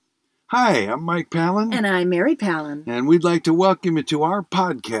Hi, I'm Mike Palin. And I'm Mary Palin. And we'd like to welcome you to our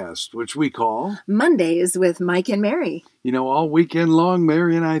podcast, which we call Mondays with Mike and Mary. You know, all weekend long,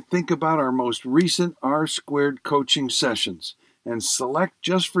 Mary and I think about our most recent R-Squared coaching sessions and select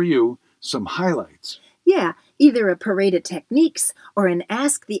just for you some highlights. Yeah, either a parade of techniques or an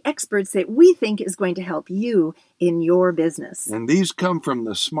ask the experts that we think is going to help you in your business. And these come from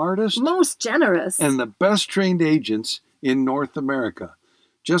the smartest, most generous, and the best trained agents in North America.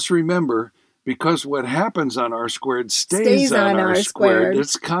 Just remember, because what happens on R-Squared stays on R-Squared.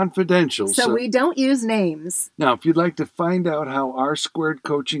 It's confidential. So we don't use names. Now, if you'd like to find out how R-Squared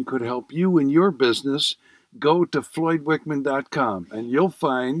coaching could help you in your business, go to floydwickman.com and you'll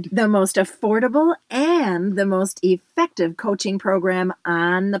find the most affordable and the most effective coaching program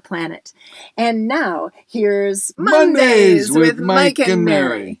on the planet. And now, here's Mondays with Mike and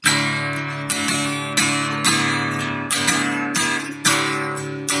Mary.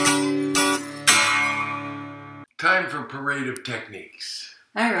 Time for Parade of Techniques.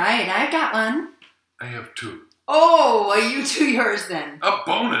 All right, I got one. I have two. Oh, well, you do yours then. A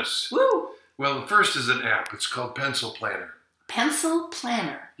bonus. Woo! Well, the first is an app. It's called Pencil Planner. Pencil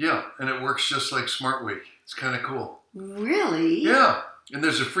Planner? Yeah, and it works just like SmartWeek. It's kind of cool. Really? Yeah, and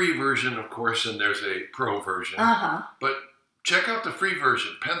there's a free version, of course, and there's a pro version. Uh-huh. But check out the free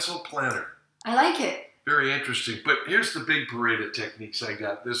version, Pencil Planner. I like it. Very interesting. But here's the big parade of techniques I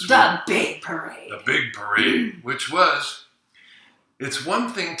got this week. The big parade. The big parade, which was, it's one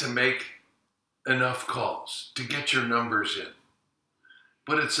thing to make enough calls to get your numbers in,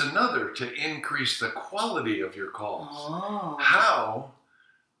 but it's another to increase the quality of your calls. Oh. How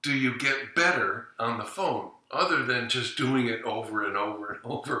do you get better on the phone other than just doing it over and over and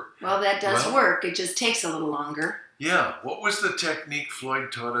over? Well, that does work. It just takes a little longer. Yeah. What was the technique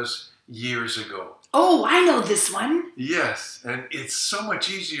Floyd taught us years ago? Oh, I know this one. Yes, and it's so much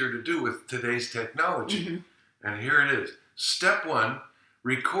easier to do with today's technology. Mm-hmm. And here it is. Step one,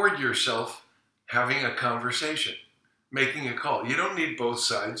 record yourself having a conversation, making a call. You don't need both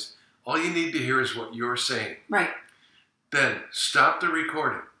sides. All you need to hear is what you're saying. Right. Then stop the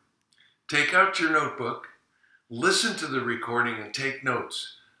recording. Take out your notebook, listen to the recording, and take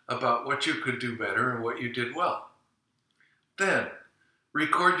notes about what you could do better and what you did well. Then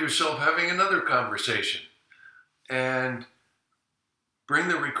record yourself having another conversation and bring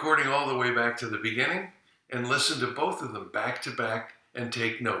the recording all the way back to the beginning and listen to both of them back to back and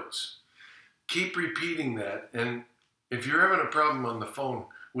take notes. Keep repeating that, and if you're having a problem on the phone,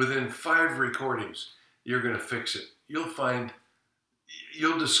 within 5 recordings, you're going to fix it. You'll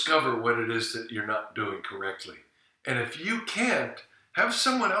discover what it is that you're not doing correctly. And if you can't, have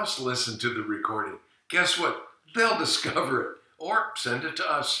someone else listen to the recording. Guess what? They'll discover it. Or send it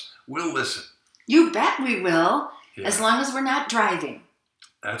to us. We'll listen. You bet we will, Yeah. as long as we're not driving.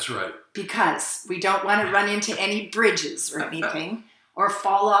 That's right. Because we don't want to run into any bridges or anything, or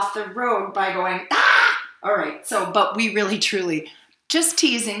fall off the road by going, ah! All right, but we really, truly, just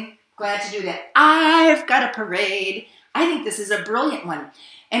teasing, glad to do that. I've got a parade. I think this is a brilliant one.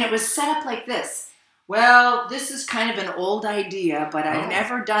 And it was set up like this. Well, this is kind of an old idea, but I've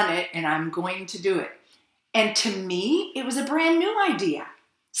never done it, and I'm going to do it. And to me, it was a brand new idea.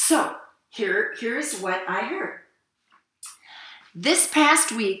 So here's what I heard. This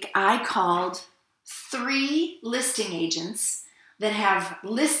past week, I called 3 listing agents that have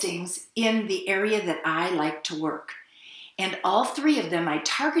listings in the area that I like to work. And all 3 of them, I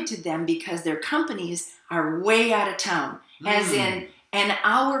targeted them because their companies are way out of town, as in an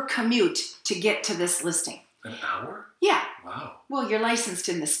hour commute to get to this listing. An hour? Yeah. Wow. Well, you're licensed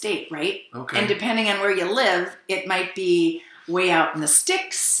in the state, right? Okay. And depending on where you live, it might be way out in the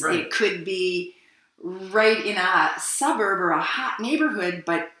sticks. Right. It could be right in a suburb or a hot neighborhood,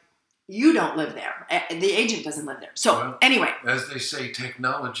 but you don't live there. The agent doesn't live there. So anyway. As they say,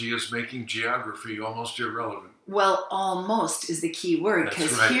 technology is making geography almost irrelevant. Well, almost is the key word,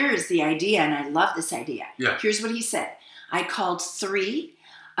 because here's the idea, and I love this idea. Yeah. Here's what he said. I called 3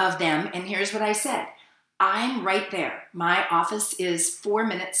 of them, and here's what I said. I'm right there. My office is 4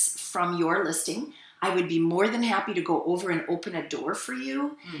 minutes from your listing. I would be more than happy to go over and open a door for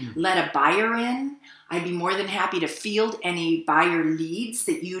you, let a buyer in. I'd be more than happy to field any buyer leads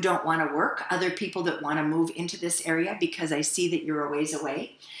that you don't want to work, other people that want to move into this area because I see that you're a ways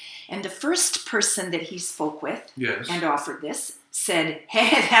away. And the first person that he spoke with and offered this said,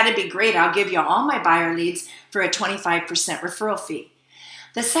 hey, that'd be great. I'll give you all my buyer leads for a 25% referral fee.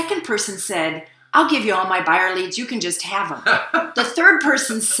 The second person said, I'll give you all my buyer leads. You can just have them. The third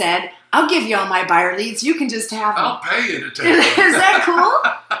person said, I'll give you all my buyer leads. You can just have them. I'll pay you to take them. Is that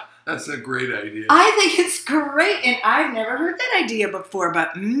cool? That's a great idea. I think it's great, and I've never heard that idea before,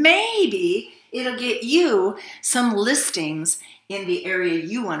 but maybe it'll get you some listings in the area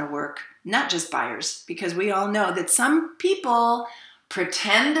you want to work, not just buyers, because we all know that some people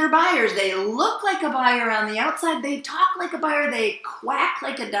pretend they're buyers. They look like a buyer on the outside. They talk like a buyer. They quack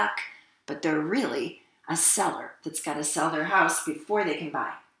like a duck, but they're really a seller that's got to sell their house before they can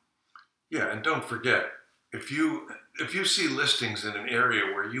buy. Yeah, and don't forget, if you see listings in an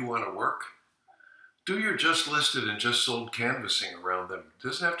area where you want to work, do your just listed and just sold canvassing around them. It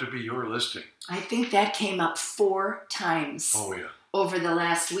doesn't have to be your listing. I think that came up 4 times. Oh, yeah. Over the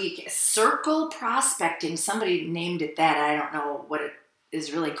last week. Circle prospecting. Somebody named it that. I don't know what it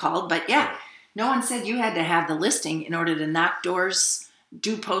is really called, but yeah, no one said you had to have the listing in order to knock doors,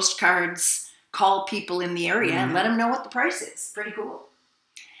 do postcards, call people in the area, and let them know what the price is. Pretty cool.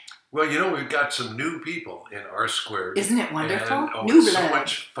 Well, we've got some new people in R Squared. Isn't it wonderful? And, new it's blood. so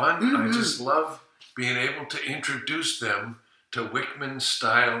much fun. I just love being able to introduce them to Wickman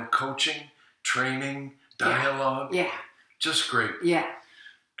style coaching, training, dialogue. Yeah. Just great. Yeah.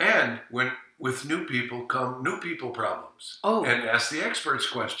 And when with new people come new people problems. Oh. And ask the experts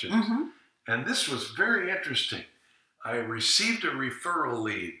questions. And this was very interesting. I received a referral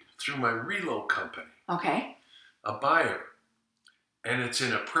lead through my Relo company. Okay. A buyer. And it's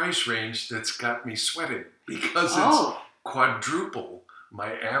in a price range that's got me sweating because it's quadruple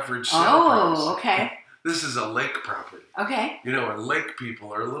my average sale price. Oh, okay. This is a lake property. Okay. And lake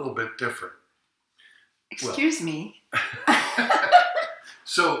people are a little bit different. Excuse me.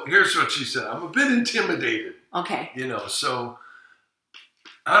 So here's what she said. I'm a bit intimidated. Okay. So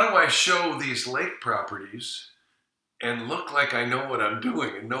how do I show these lake properties and look like I know what I'm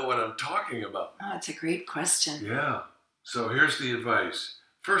doing and know what I'm talking about? Oh, that's a great question. Yeah. So here's the advice.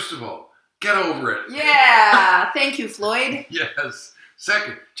 First of all, get over it. Yeah. Thank you, Floyd. Yes.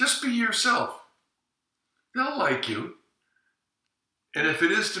 Second, just be yourself. They'll like you. And if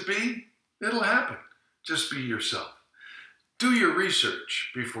it is to be, it'll happen. Just be yourself. Do your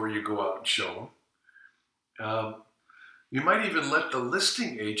research before you go out and show them. You might even let the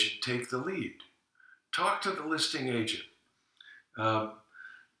listing agent take the lead. Talk to the listing agent.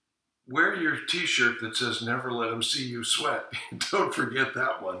 Wear your t-shirt that says never let them see you sweat. Don't forget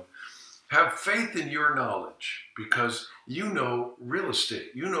that one. Have faith in your knowledge because you know real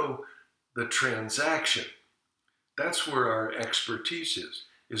estate. You know the transaction. That's where our expertise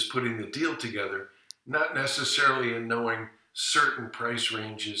is putting the deal together, not necessarily in knowing certain price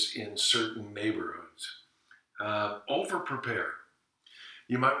ranges in certain neighborhoods. Over-prepare.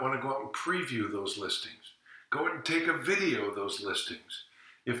 You might want to go out and preview those listings. Go out and take a video of those listings.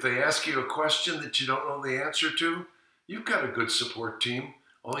 If they ask you a question that you don't know the answer to, you've got a good support team.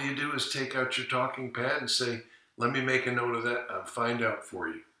 All you do is take out your talking pad and say, let me make a note of that and find out for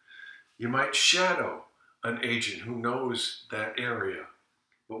you. You might shadow an agent who knows that area.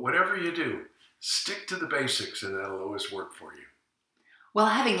 But whatever you do, stick to the basics and that'll always work for you. Well,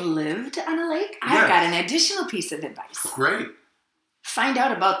 having lived on a lake, I've got an additional piece of advice. Great. Find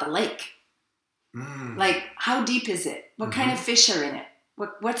out about the lake. Like, how deep is it? What kind of fish are in it?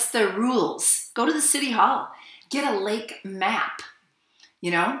 What's the rules? Go to the city hall. Get a lake map.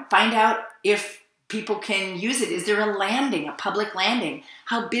 Find out if people can use it. Is there a landing, a public landing?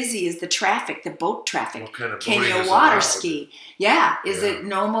 How busy is the traffic, the boat traffic? What kind of can boating you is water allowed? ski? Yeah. Is it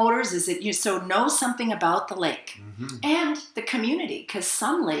no motors? Is it so know something about the lake and the community, because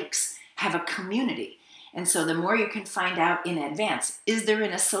some lakes have a community. And so the more you can find out in advance, is there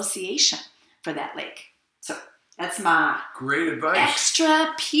an association for that lake? So that's my great advice.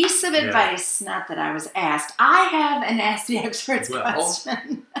 Extra piece of advice. Not that I was asked. I have an Ask the Experts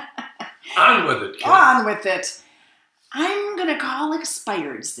question. On with it, kid. On with it. I'm going to call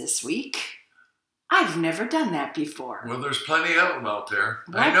expireds this week. I've never done that before. Well, there's plenty of them out there.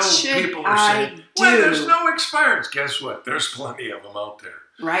 What I know should people are I saying, do? well, there's no expireds. Guess what? There's plenty of them out there.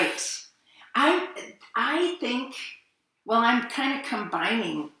 Right. I think, I'm kind of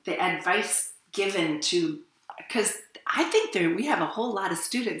combining the advice given to, because I think we have a whole lot of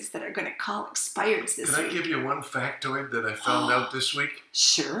students that are going to call expireds this week. Can I give you one factoid that I found out this week?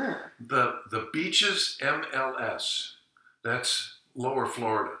 Sure. The Beaches MLS, that's Lower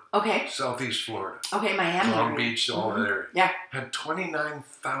Florida. Okay. Southeast Florida. Okay, Miami. Long Beach, all that area. Yeah. Had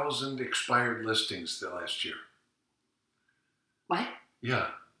 29,000 expired listings the last year. What? Yeah.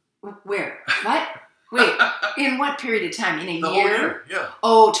 Where? What? Wait, in what period of time? In a The year? whole year, yeah.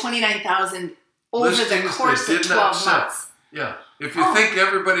 Oh, 29,000 over Listings the course that of did not 12 sell. months. Yeah. If you think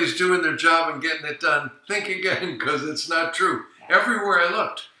everybody's doing their job and getting it done, think again, because it's not true. Everywhere I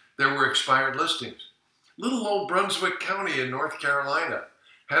looked, there were expired listings. Little old Brunswick County in North Carolina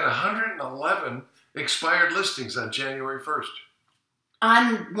had 111 expired listings on January 1st.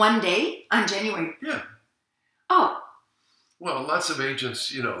 On one day? On January? Yeah. Oh. Well, lots of agents,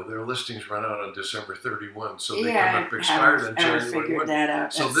 their listings run out on December 31, so they Yeah, come up expired on I January figured 1. that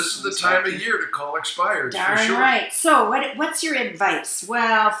out. So That's this is the time of year to call expireds, darn for sure. right. So what's your advice?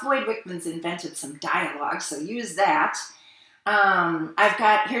 Well, Floyd Wickman's invented some dialogue, so use that.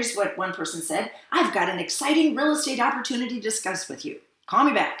 Here's what one person said. I've got an exciting real estate opportunity to discuss with you. Call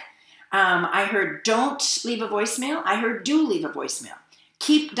me back. I heard don't leave a voicemail. I heard do leave a voicemail.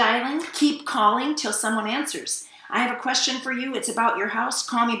 Keep dialing, keep calling till someone answers. I have a question for you. It's about your house.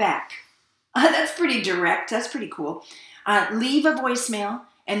 Call me back. That's pretty direct. That's pretty cool. Leave a voicemail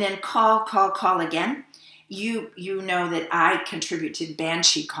and then call again. You know that I contribute to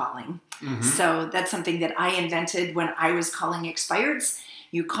Banshee calling. Mm-hmm. So that's something that I invented when I was calling expireds.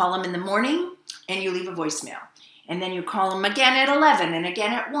 You call them in the morning and you leave a voicemail. And then you call them again at 11 and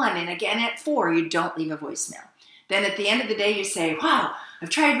again at 1 and again at 4. You don't leave a voicemail. Then at the end of the day, you say, wow, I've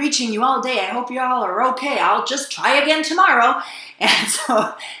tried reaching you all day. I hope you all are okay. I'll just try again tomorrow. And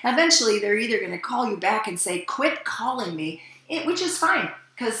so eventually they're either going to call you back and say, quit calling me, which is fine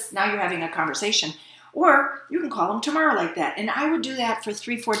because now you're having a conversation. Or you can call them tomorrow like that. And I would do that for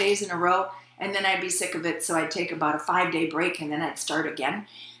 3-4 days in a row. And then I'd be sick of it. So I'd take about a 5-day break and then I'd start again.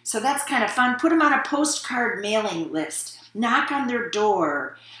 So that's kind of fun. Put them on a postcard mailing list. Knock on their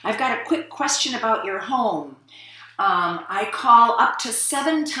door. I've got a quick question about your home. I call up to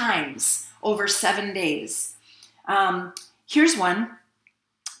 7 times over 7 days. Here's one.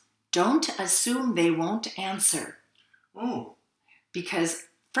 Don't assume they won't answer. Oh. Because,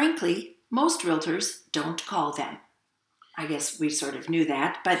 frankly, most realtors don't call them. I guess we sort of knew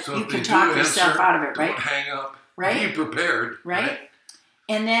that, but so you can talk yourself out of it, right? Don't hang up. Right? Be prepared. Right?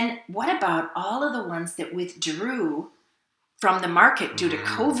 And then what about all of the ones that withdrew from the market due to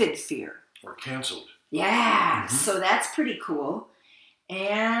COVID fear? Or canceled. Yeah, so that's pretty cool.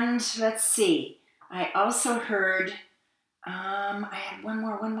 And let's see. I also heard, I had one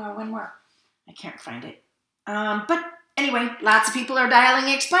more. I can't find it. But anyway, lots of people are dialing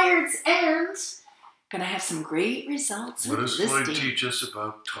expireds and going to have some great results. What does Floyd teach us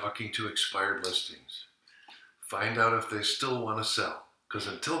about talking to expired listings? Find out if they still want to sell. Because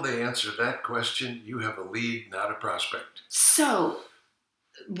until they answer that question, you have a lead, not a prospect. So,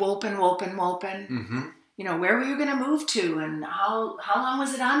 whoopin'. Mm-hmm. Where were you going to move to, and how long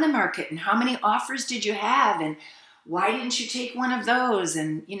was it on the market, and how many offers did you have, and why didn't you take one of those,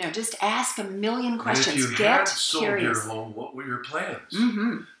 and just ask a million questions. And if you had sold curious. your home, what were your plans?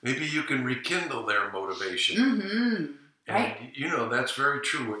 Mm-hmm. Maybe you can rekindle their motivation. Mm-hmm. And that's very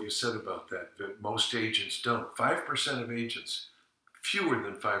true what you said about that most agents don't. 5% of agents, fewer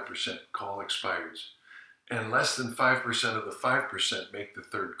than 5%, call expireds. And less than 5% of the 5% make the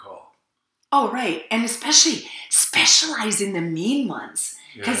third call. Oh, right. And especially specialize in the mean ones.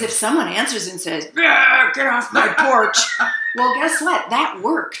 Because if someone answers and says, get off my porch, well, guess what? That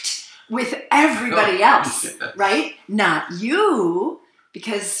worked with everybody else, right? Not you,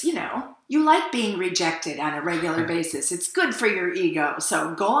 because, you like being rejected on a regular basis. It's good for your ego.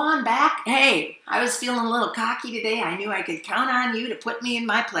 So go on back. Hey, I was feeling a little cocky today. I knew I could count on you to put me in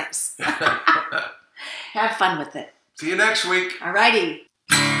my place. Have fun with it. See you next week. All righty.